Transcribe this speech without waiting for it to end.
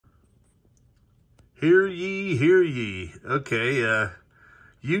Hear ye, hear ye. Okay,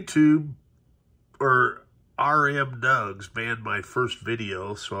 YouTube or RM Nugs banned my first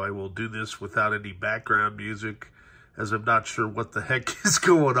video, so I will do this without any background music, as I'm not sure what the heck is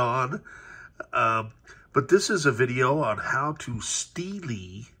going on. But this is a video on how to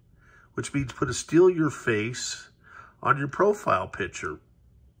Stealie, which means steal your face on your profile picture.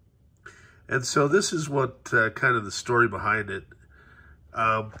 And so this is what kind of the story behind it.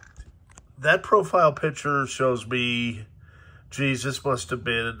 That profile picture shows me, geez, this must have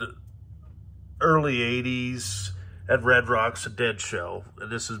been early 80s at Red Rocks, a dead show.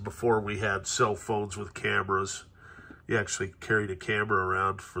 And this is before we had cell phones with cameras. You actually carried a camera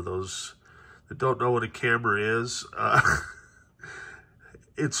around. For those that don't know what a camera is,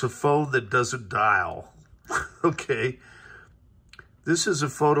 it's a phone that doesn't dial. Okay. This is a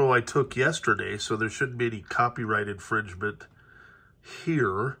photo I took yesterday, so there shouldn't be any copyright infringement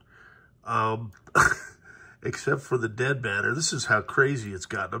here. Except for the dead matter. This is how crazy it's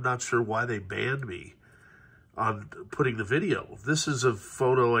gotten. I'm not sure why they banned me on putting the video. This is a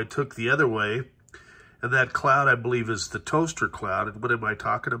photo I took the other way, and that cloud, I believe, is the toaster cloud. And what am I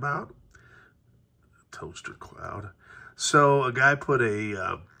talking about? Toaster cloud. So a guy put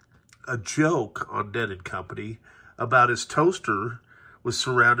a joke on Dead & Company about his toaster was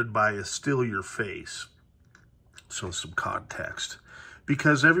surrounded by a steal your face. So some context.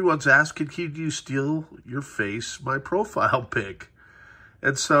 Because everyone's asking, can you steal your face, my profile pic?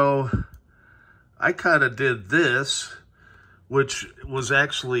 And so I kind of did this, which was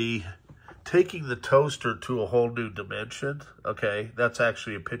actually taking the toaster to a whole new dimension. Okay, that's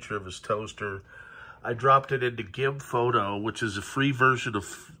actually a picture of his toaster. I dropped it into GIMP Photo, which is a free version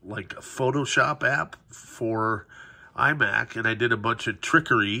of like a Photoshop app for iMac. And I did a bunch of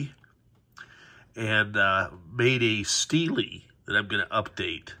trickery and made a Stealie that I'm going to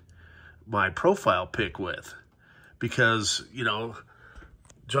update my profile pic with. Because, you know,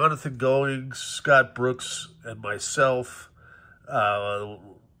 Jonathan Goings, Scott Brooks, and myself at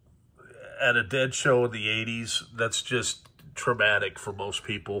a dead show in the 80s, that's just traumatic for most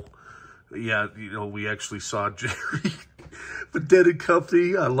people. Yeah, you know, we actually saw Jerry. But Dead &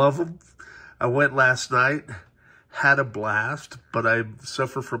 Company, I love them. I went last night, had a blast, but I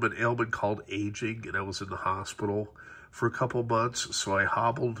suffer from an ailment called aging, and I was in the hospital for a couple months, so I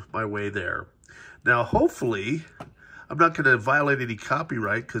hobbled my way there. Now, hopefully, I'm not going to violate any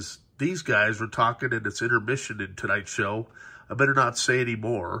copyright because these guys were talking and it's intermission in tonight's show. I better not say any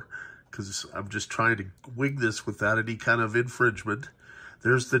more because I'm just trying to wing this without any kind of infringement.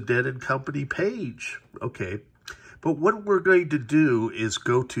 There's the Dead & Company page. Okay, but what we're going to do is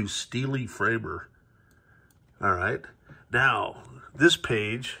go to Stealie Framer. All right, now this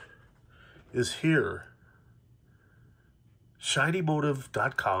page is here.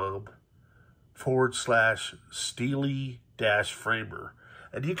 shinymotive.com/Stealie-Framer.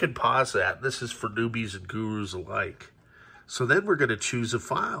 And you can pause that. This is for newbies and gurus alike. So then we're going to choose a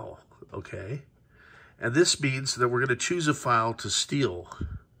file, okay? And this means that we're going to choose a file to steal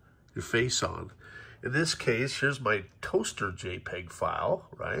your face on. In this case, here's my toaster JPEG file,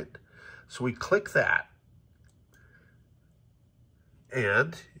 right? So we click that.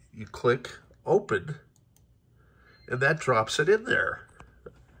 And you click open. And that drops it in there.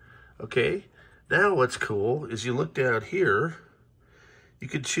 Okay, now what's cool is you look down here, you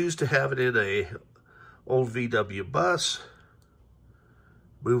can choose to have it in a old VW bus,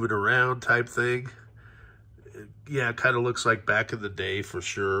 move it around type thing. Yeah, it kind of looks like back in the day for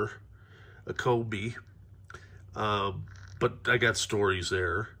sure, a Kombi. But I got stories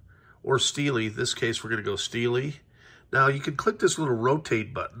there. Or Stealie, in this case we're going to go Stealie. Now you can click this little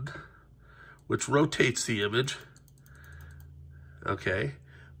rotate button, which rotates the image. Okay,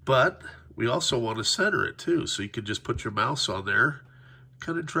 but we also want to center it too. So you can just put your mouse on there,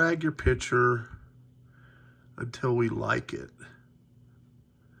 kind of drag your picture until we like it.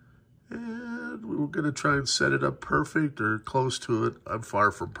 And we're going to try and set it up perfect or close to it. I'm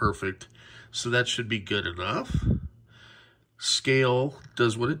far from perfect, so that should be good enough. Scale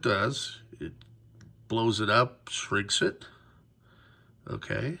does what it does. It blows it up, shrinks it.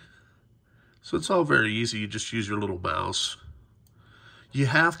 Okay, so it's all very easy. You just use your little mouse. You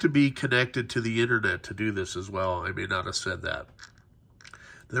have to be connected to the internet to do this as well. I may not have said that.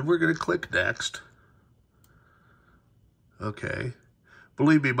 Then we're going to click next. Okay.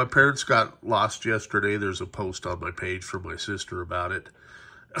 Believe me, my parents got lost yesterday. There's a post on my page from my sister about it.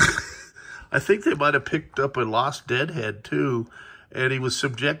 I think they might have picked up a lost deadhead too. And he was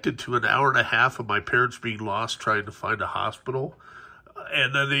subjected to an hour and a half of my parents being lost trying to find a hospital.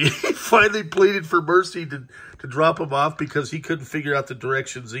 And then he finally pleaded for mercy to drop him off because he couldn't figure out the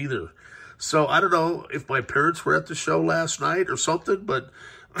directions either. So I don't know if my parents were at the show last night or something, but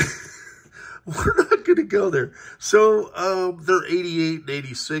we're not going to go there. So they're 88 and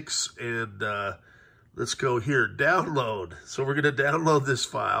 86, and let's go here, download. So we're going to download this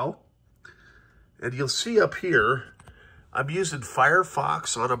file, and you'll see up here, I'm using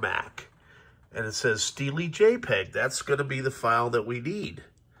Firefox on a Mac, and it says Stealie JPEG. That's going to be the file that we need.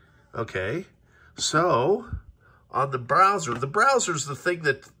 Okay, so on the browser's the thing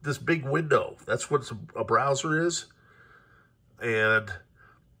that, this big window, that's what a browser is. And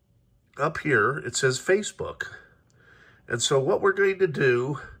up here, it says Facebook. And so what we're going to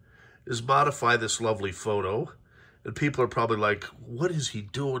do is modify this lovely photo. And people are probably like, what is he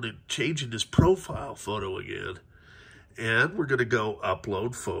doing and changing his profile photo again? And we're going to go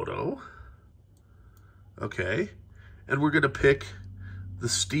upload photo. Okay. And we're going to pick the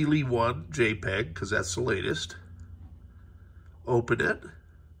Stealie 1 JPEG, because that's the latest. Open it.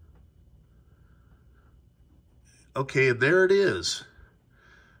 Okay, and there it is.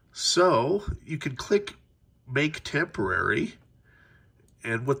 So you can click Make Temporary.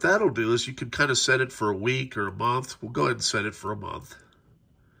 And what that'll do is you can kind of set it for a week or a month. We'll go ahead and set it for a month.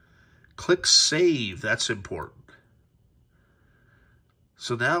 Click Save. That's important.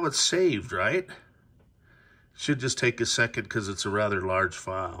 So now it's saved, right? Should just take a second because it's a rather large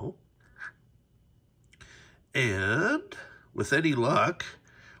file. And with any luck,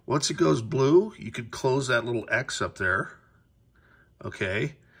 once it goes blue, you can close that little X up there.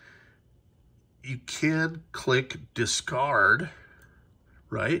 Okay. You can click Discard,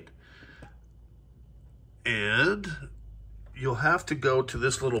 right? And you'll have to go to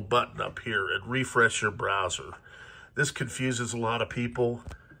this little button up here and refresh your browser. This confuses a lot of people.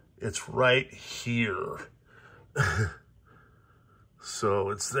 It's right here.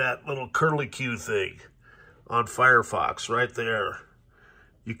 So it's that little curlicue thing on Firefox right there.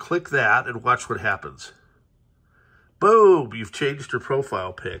 You click that and watch what happens. Boom, you've changed your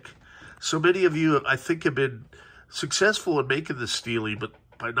profile pic. So many of you, I think, have been successful in making the Stealie, but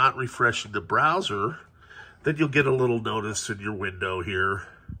by not refreshing the browser, then you'll get a little notice in your window here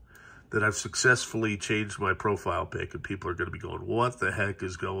that I've successfully changed my profile pic, and people are going to be going, what the heck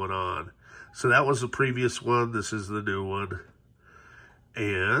is going on? So that was the previous one. This is the new one.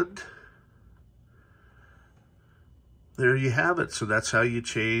 And there you have it. So that's how you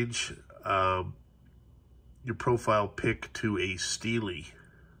change your profile pic to a Stealie.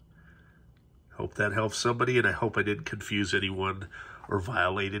 Hope that helps somebody, and I hope I didn't confuse anyone or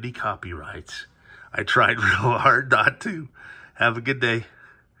violate any copyrights. I tried real hard not to. Have a good day.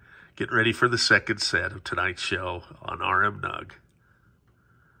 Get ready for the second set of tonight's show on RM Nug.